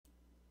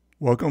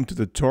Welcome to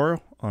the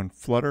tutorial on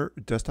Flutter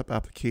desktop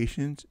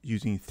applications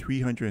using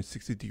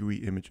 360-degree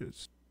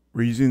images.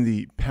 We're using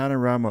the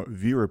Panorama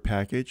Viewer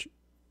package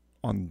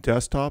on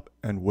desktop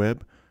and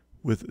web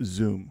with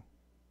zoom.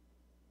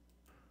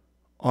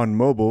 On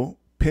mobile,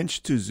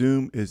 pinch to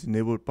zoom is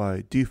enabled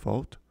by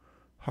default.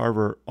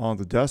 However, on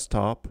the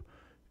desktop,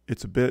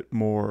 it's a bit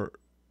more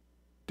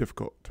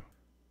difficult.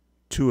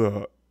 To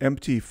an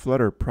empty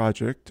Flutter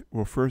project,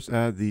 we'll first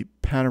add the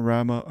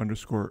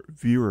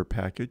Panorama_Viewer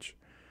package.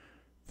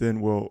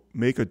 Then we'll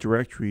make a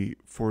directory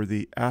for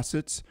the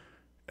assets,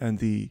 and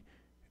the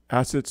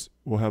assets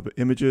will have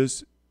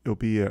images. It'll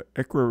be an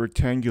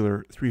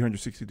equirectangular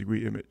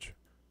 360-degree image.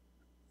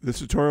 This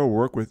tutorial will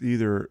work with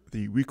either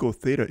the Rico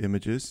Theta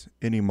images,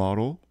 any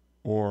model,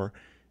 or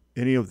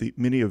any of the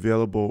many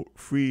available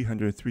free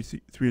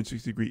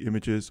 360-degree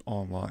images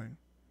online.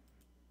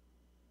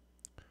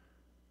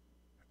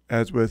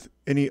 As with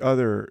any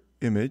other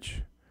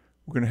image,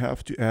 we're going to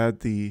have to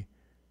add the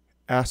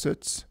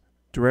assets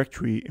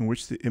directory in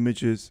which the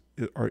images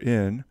are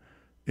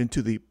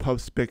into the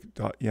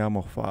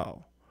pubspec.yaml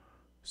file.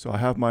 So I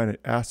have mine at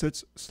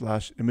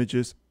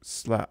assets/images/.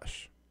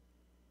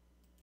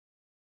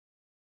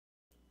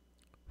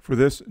 For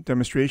this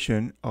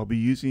demonstration, I'll be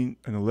using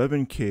an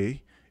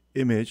 11K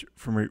image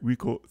from a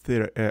Rico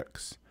Theta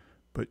X,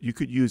 but you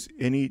could use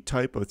any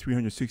type of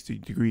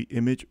 360-degree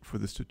image for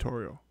this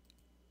tutorial.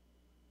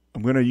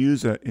 I'm going to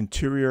use an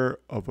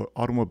interior of an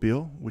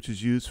automobile, which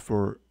is used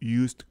for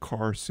used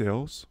car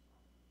sales.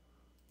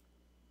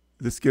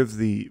 This gives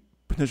the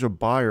potential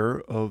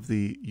buyer of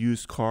the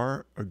used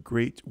car a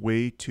great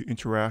way to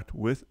interact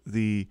with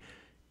the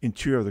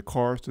interior of the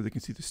car so they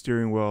can see the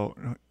steering wheel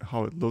and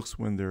how it looks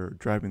when they're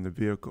driving the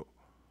vehicle.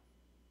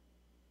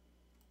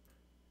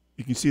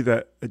 You can see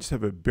that I just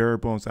have a bare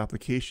bones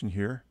application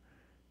here,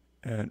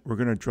 and we're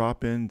going to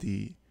drop in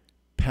the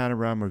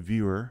Panorama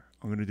Viewer.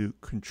 I'm going to do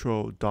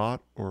Control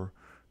dot or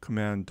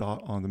Command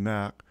dot on the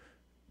Mac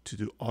to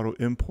do auto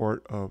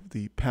import of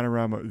the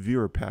Panorama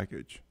Viewer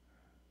package.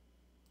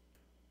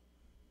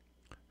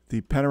 The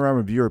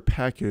Panorama Viewer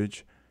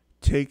package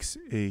takes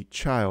a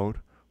child,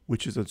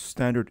 which is a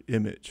standard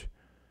image.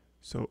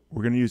 So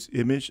we're going to use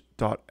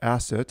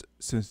image.asset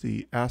since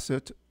the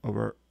asset of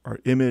our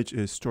image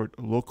is stored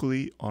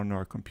locally on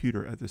our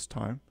computer at this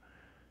time.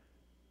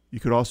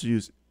 You could also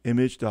use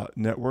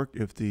image.network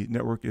if the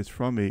network is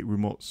from a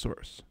remote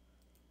source.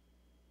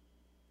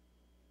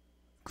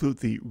 Include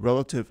the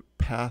relative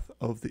path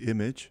of the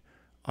image.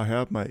 I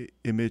have my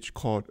image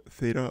called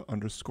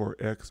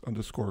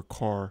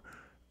theta_x_car.jpg.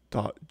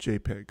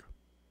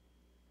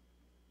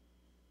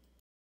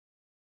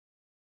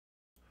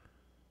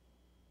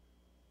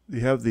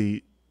 You have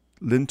the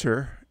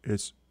linter.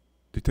 It's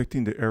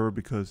detecting the error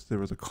because there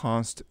was a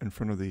const in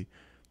front of the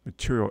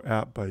material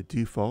app by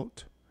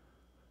default.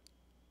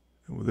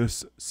 And with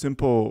this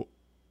simple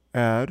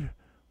add,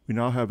 we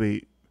now have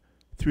a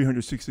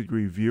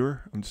 360-degree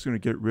viewer. I'm just going to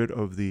get rid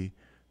of the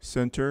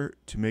center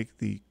to make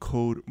the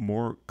code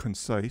more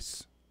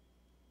concise.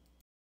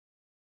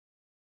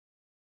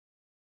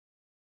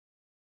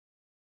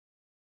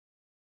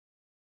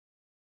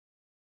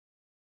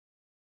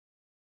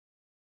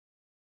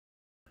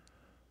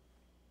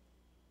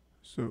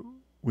 So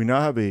we now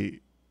have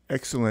a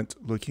excellent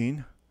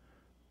looking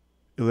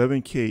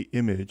 11K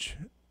image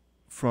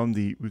from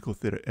the Rico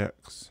Theta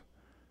X.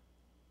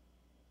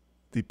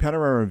 The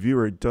Panorama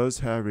Viewer does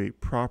have a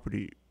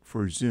property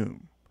for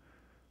zoom.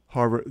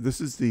 However,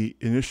 this is the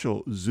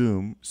initial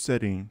zoom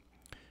setting,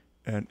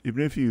 and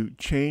even if you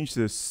change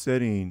this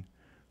setting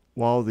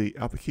while the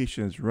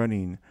application is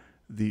running,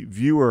 the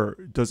viewer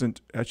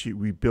doesn't actually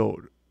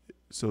rebuild.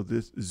 So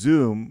this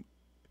zoom,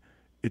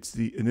 it's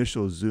the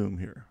initial zoom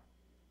here.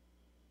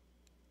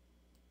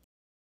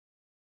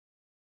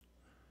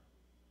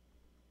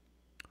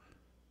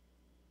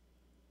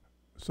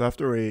 So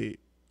after a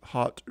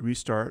hot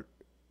restart,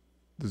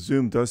 the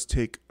zoom does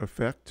take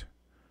effect.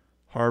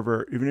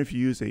 However, even if you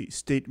use a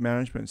state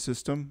management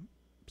system,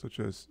 such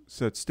as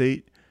set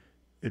state,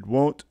 it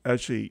won't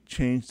actually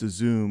change the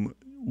zoom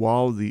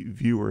while the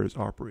viewer is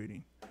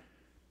operating.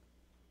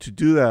 To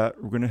do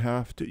that, we're going to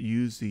have to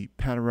use the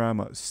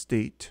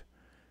PanoramaState.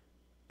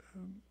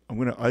 I'm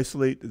going to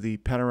isolate the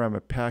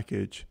Panorama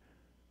package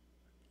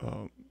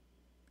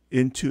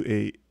into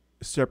a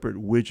separate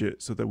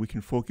widget so that we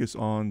can focus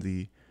on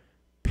the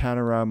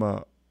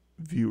Panorama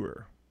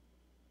Viewer.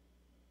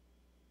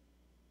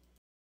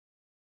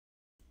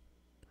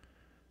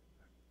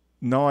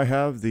 Now I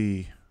have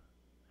the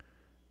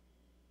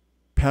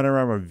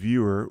Panorama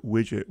Viewer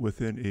widget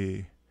within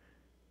a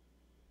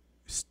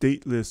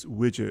stateless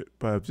widget,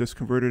 but I've just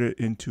converted it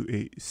into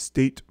a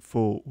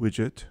stateful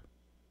widget.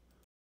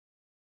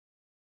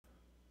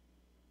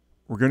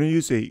 We're going to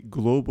use a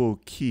global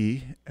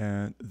key,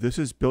 and this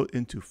is built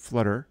into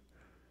Flutter.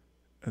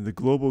 And the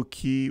global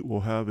key will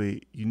have a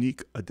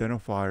unique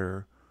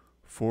identifier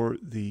for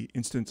the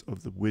instance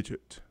of the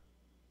widget.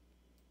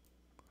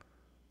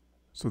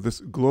 So this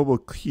global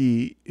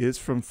key is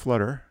from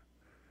Flutter,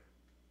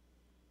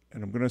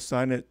 and I'm going to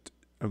assign it,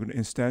 I'm going to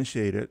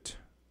instantiate it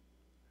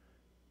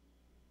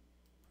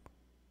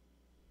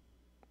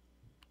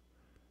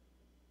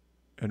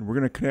And we're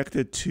going to connect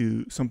it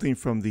to something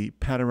from the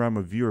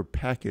Panorama Viewer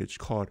package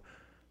called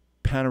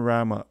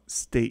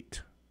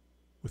PanoramaState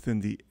within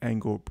the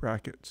angle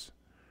brackets.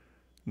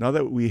 Now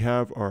that we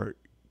have our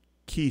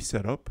key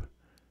set up,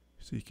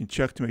 so you can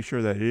check to make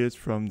sure that it is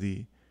from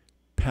the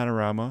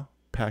Panorama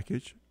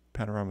package,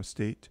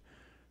 PanoramaState,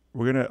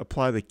 we're going to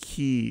apply the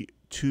key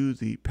to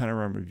the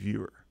Panorama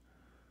Viewer.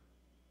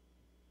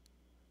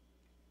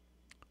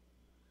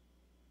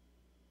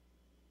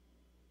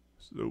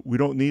 So we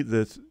don't need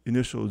this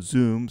initial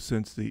zoom,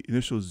 since the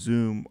initial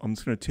zoom I'm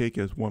just going to take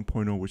as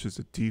 1.0, which is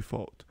the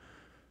default.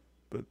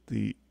 But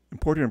the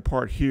important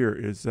part here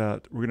is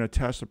that we're going to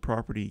attach the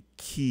property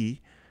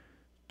key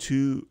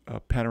to a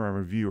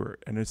Panorama Viewer,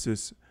 and it's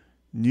this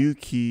new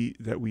key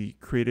that we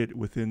created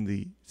within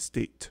the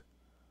state.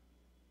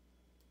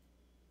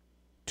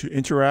 To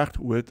interact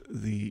with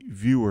the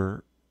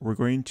viewer, we're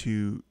going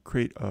to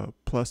create a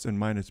plus and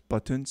minus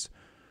buttons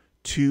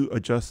to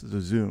adjust the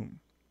zoom.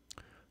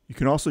 You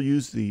can also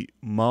use the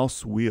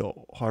mouse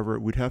wheel. However,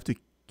 we'd have to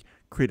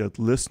create a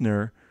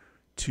listener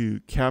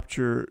to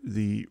capture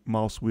the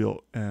mouse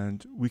wheel,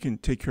 and we can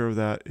take care of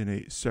that in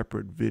a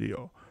separate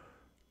video.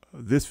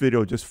 This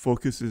video just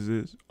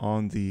focuses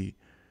on the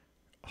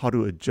how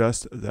to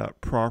adjust that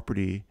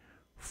property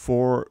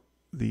for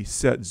the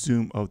set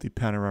zoom of the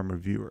Panorama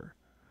Viewer.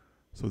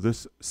 So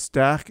this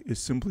stack is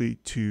simply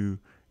to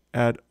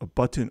add a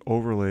button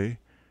overlay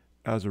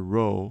as a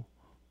row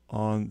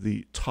on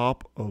the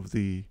top of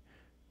the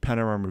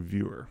Panorama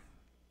Viewer.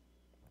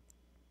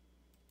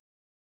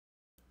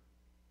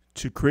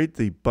 To create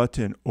the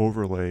button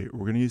overlay,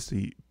 we're going to use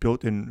the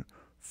built-in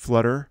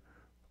Flutter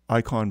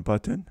icon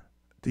button.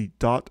 The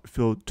dot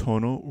filled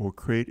tonal will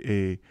create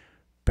a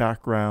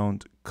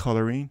background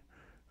coloring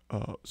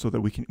so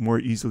that we can more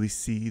easily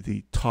see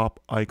the top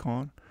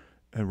icon.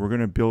 And we're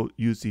going to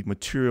use the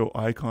material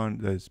icon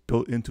that is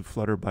built into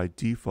Flutter by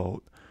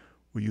default.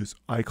 We use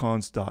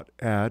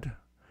icons.add.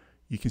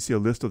 You can see a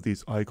list of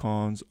these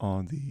icons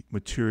on the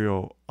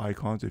material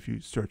icons if you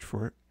search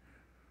for it.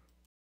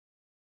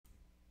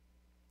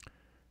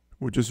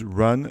 We'll just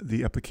run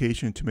the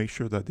application to make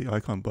sure that the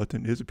icon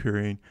button is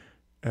appearing,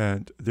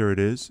 and there it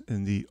is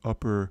in the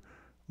upper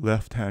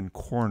left-hand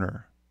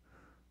corner.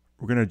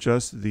 We're going to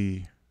adjust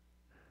the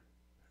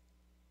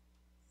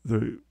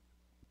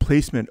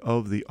placement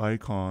of the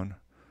icon.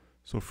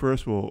 So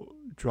first we'll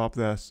drop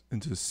that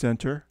into the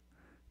center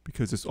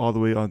because it's all the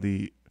way on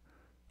the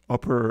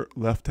upper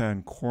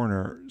left-hand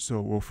corner.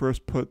 So we'll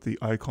first put the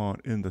icon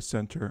in the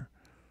center,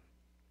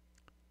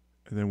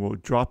 and then we'll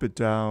drop it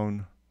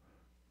down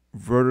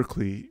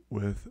vertically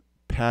with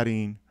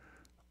padding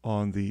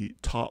on the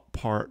top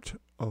part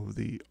of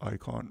the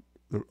icon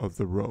of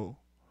the row.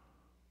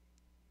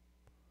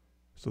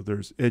 So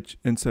there's edge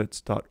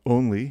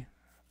insets.only,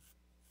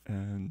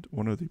 and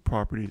one of the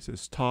properties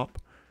is top.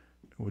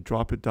 And we'll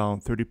drop it down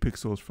 30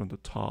 pixels from the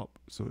top,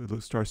 so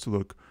it starts to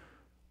look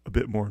a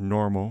bit more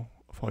normal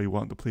of how you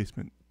want the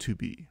placement to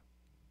be.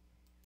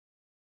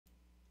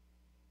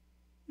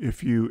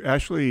 If you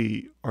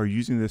actually are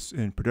using this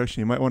in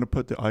production, you might want to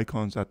put the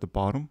icons at the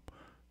bottom.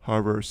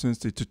 However, since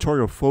the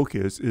tutorial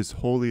focus is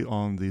wholly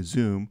on the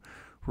zoom,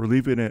 we're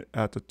leaving it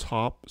at the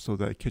top so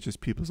that it catches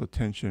people's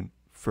attention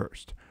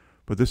first.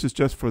 But this is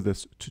just for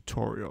this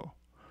tutorial.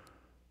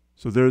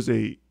 So there's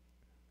a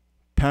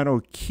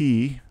panel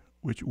key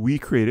which we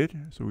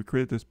created. So we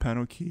created this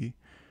panel key,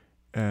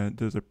 and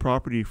there's a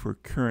property for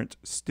current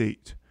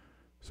state.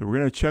 So we're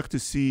going to check to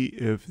see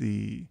if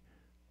the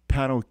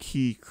panel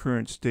key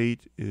current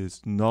state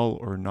is null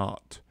or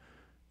not.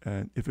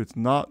 And if it's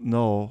not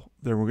null,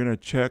 then we're going to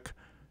check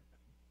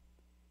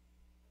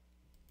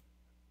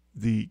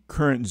the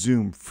current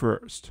zoom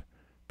first,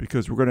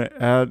 because we're going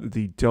to add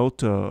the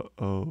delta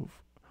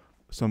of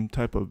some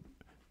type of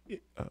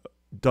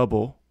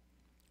double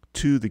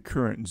to the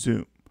current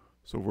zoom.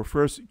 So we'll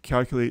first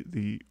calculate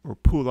or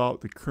pull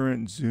out the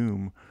current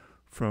zoom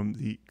from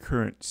the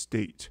current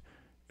state.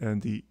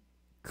 And the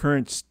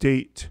current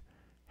state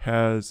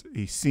has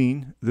a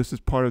scene. This is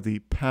part of the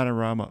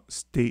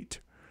PanoramaState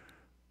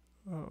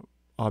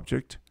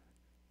object.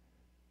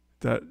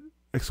 That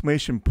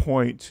exclamation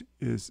point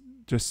is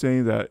just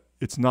saying that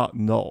it's not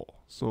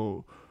null.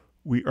 So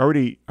we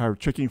already are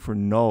checking for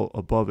null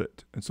above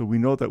it. And so we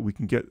know that we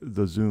can get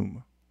the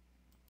zoom.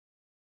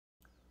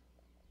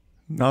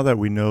 Now that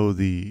we know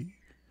the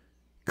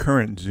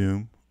current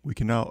zoom, we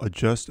can now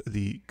adjust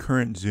the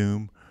current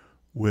zoom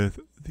with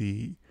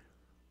the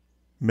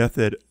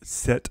method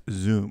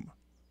setZoom.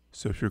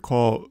 So if you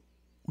recall,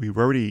 we've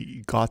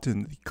already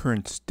gotten the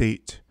current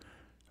state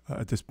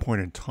at this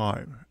point in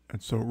time.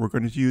 And so we're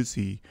going to use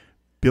the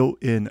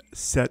built-in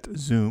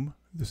setZoom.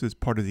 This is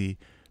part of the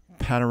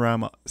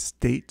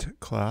PanoramaState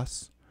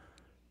class.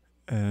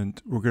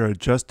 And we're going to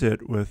adjust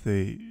it with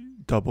a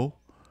double.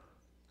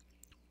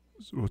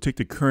 So we'll take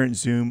the current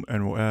zoom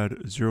and we'll add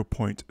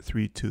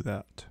 0.3 to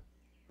that.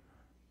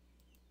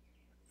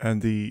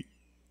 And let's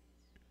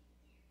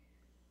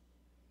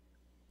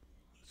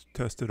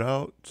test it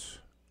out.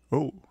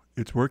 Oh,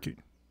 it's working.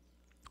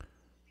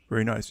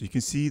 Very nice. You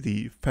can see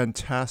the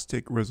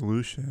fantastic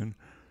resolution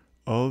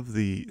of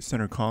the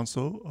center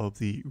console of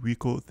the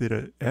Ricoh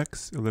Theta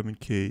X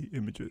 11K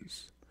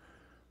images.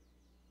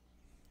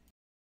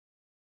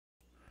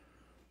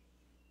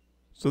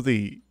 So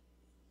the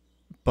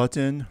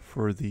button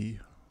for the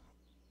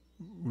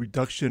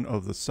reduction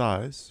of the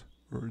size,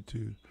 or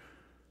to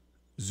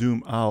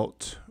zoom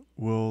out,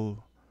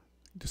 will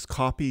just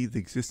copy the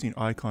existing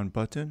icon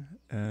button,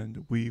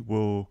 and we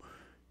will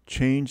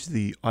change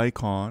the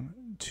icon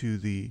to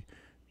the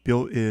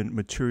built-in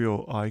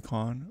material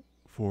icon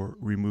for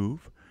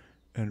remove.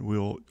 And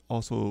we'll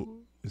also,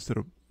 instead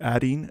of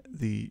adding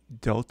the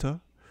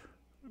delta,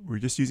 we're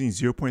just using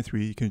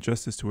 0.3. You can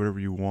adjust this to whatever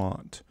you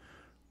want.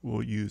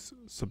 We'll use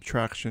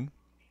subtraction,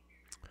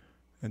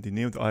 and the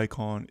name of the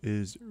icon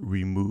is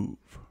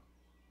remove.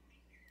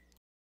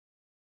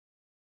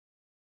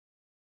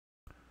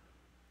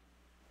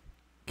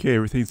 Okay,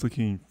 everything's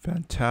looking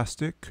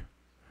fantastic.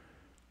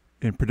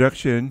 In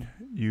production,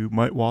 you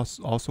might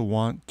also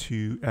want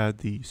to add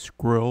the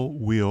scroll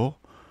wheel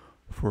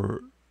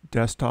for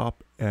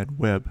desktop and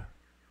web.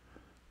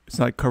 It's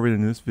not covered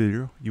in this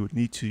video. You would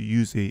need to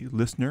use a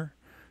listener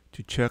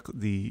to check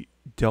the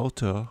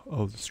delta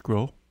of the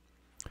scroll.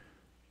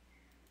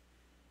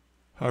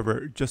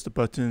 However, just the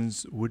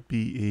buttons would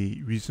be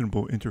a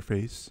reasonable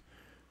interface.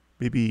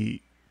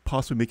 Maybe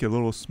possibly make it a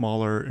little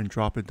smaller and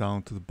drop it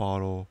down to the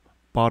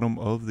bottom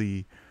of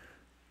the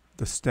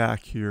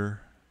stack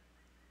here.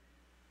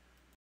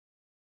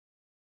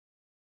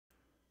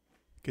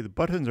 Okay, the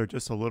buttons are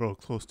just a little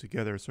close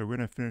together, so we're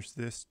going to finish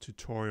this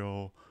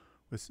tutorial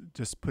with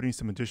just putting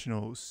some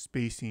additional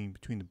spacing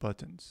between the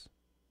buttons.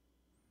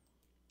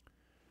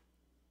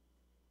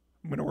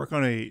 I'm going to work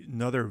on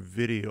another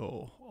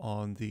video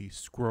on the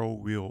scroll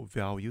wheel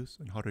values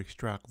and how to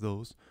extract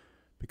those,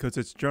 because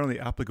it's generally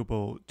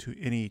applicable to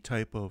any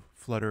type of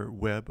Flutter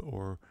web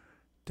or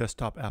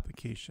desktop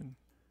application.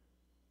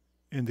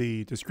 In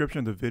the description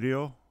of the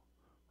video,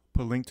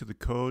 put a link to the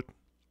code.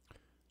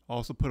 I'll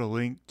also put a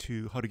link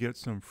to how to get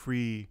some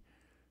free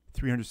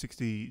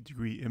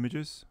 360-degree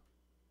images.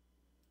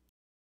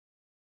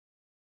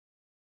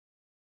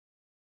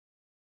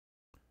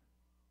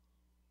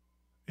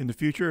 In the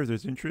future, if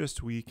there's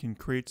interest, we can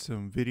create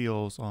some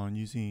videos on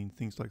using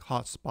things like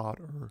hotspot,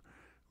 or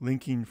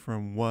linking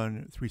from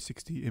one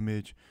 360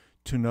 image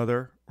to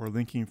another, or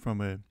linking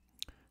from a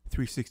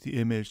 360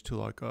 image to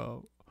like a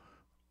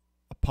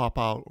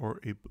pop-out,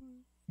 or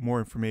more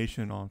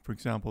information on, for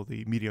example,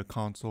 the media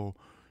console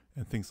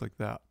and things like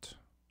that.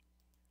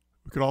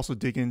 We could also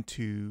dig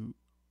into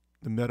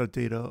the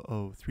metadata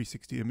of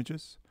 360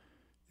 images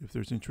if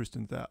there's interest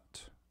in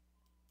that.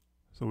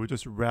 So we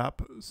just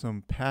wrap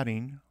some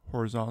padding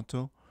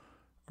horizontal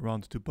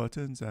around the two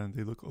buttons, and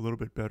they look a little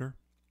bit better.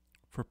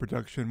 For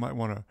production, might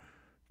want to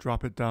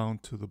drop it down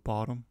to the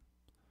bottom.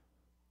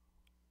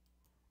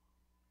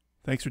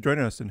 Thanks for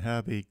joining us, and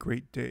have a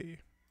great day.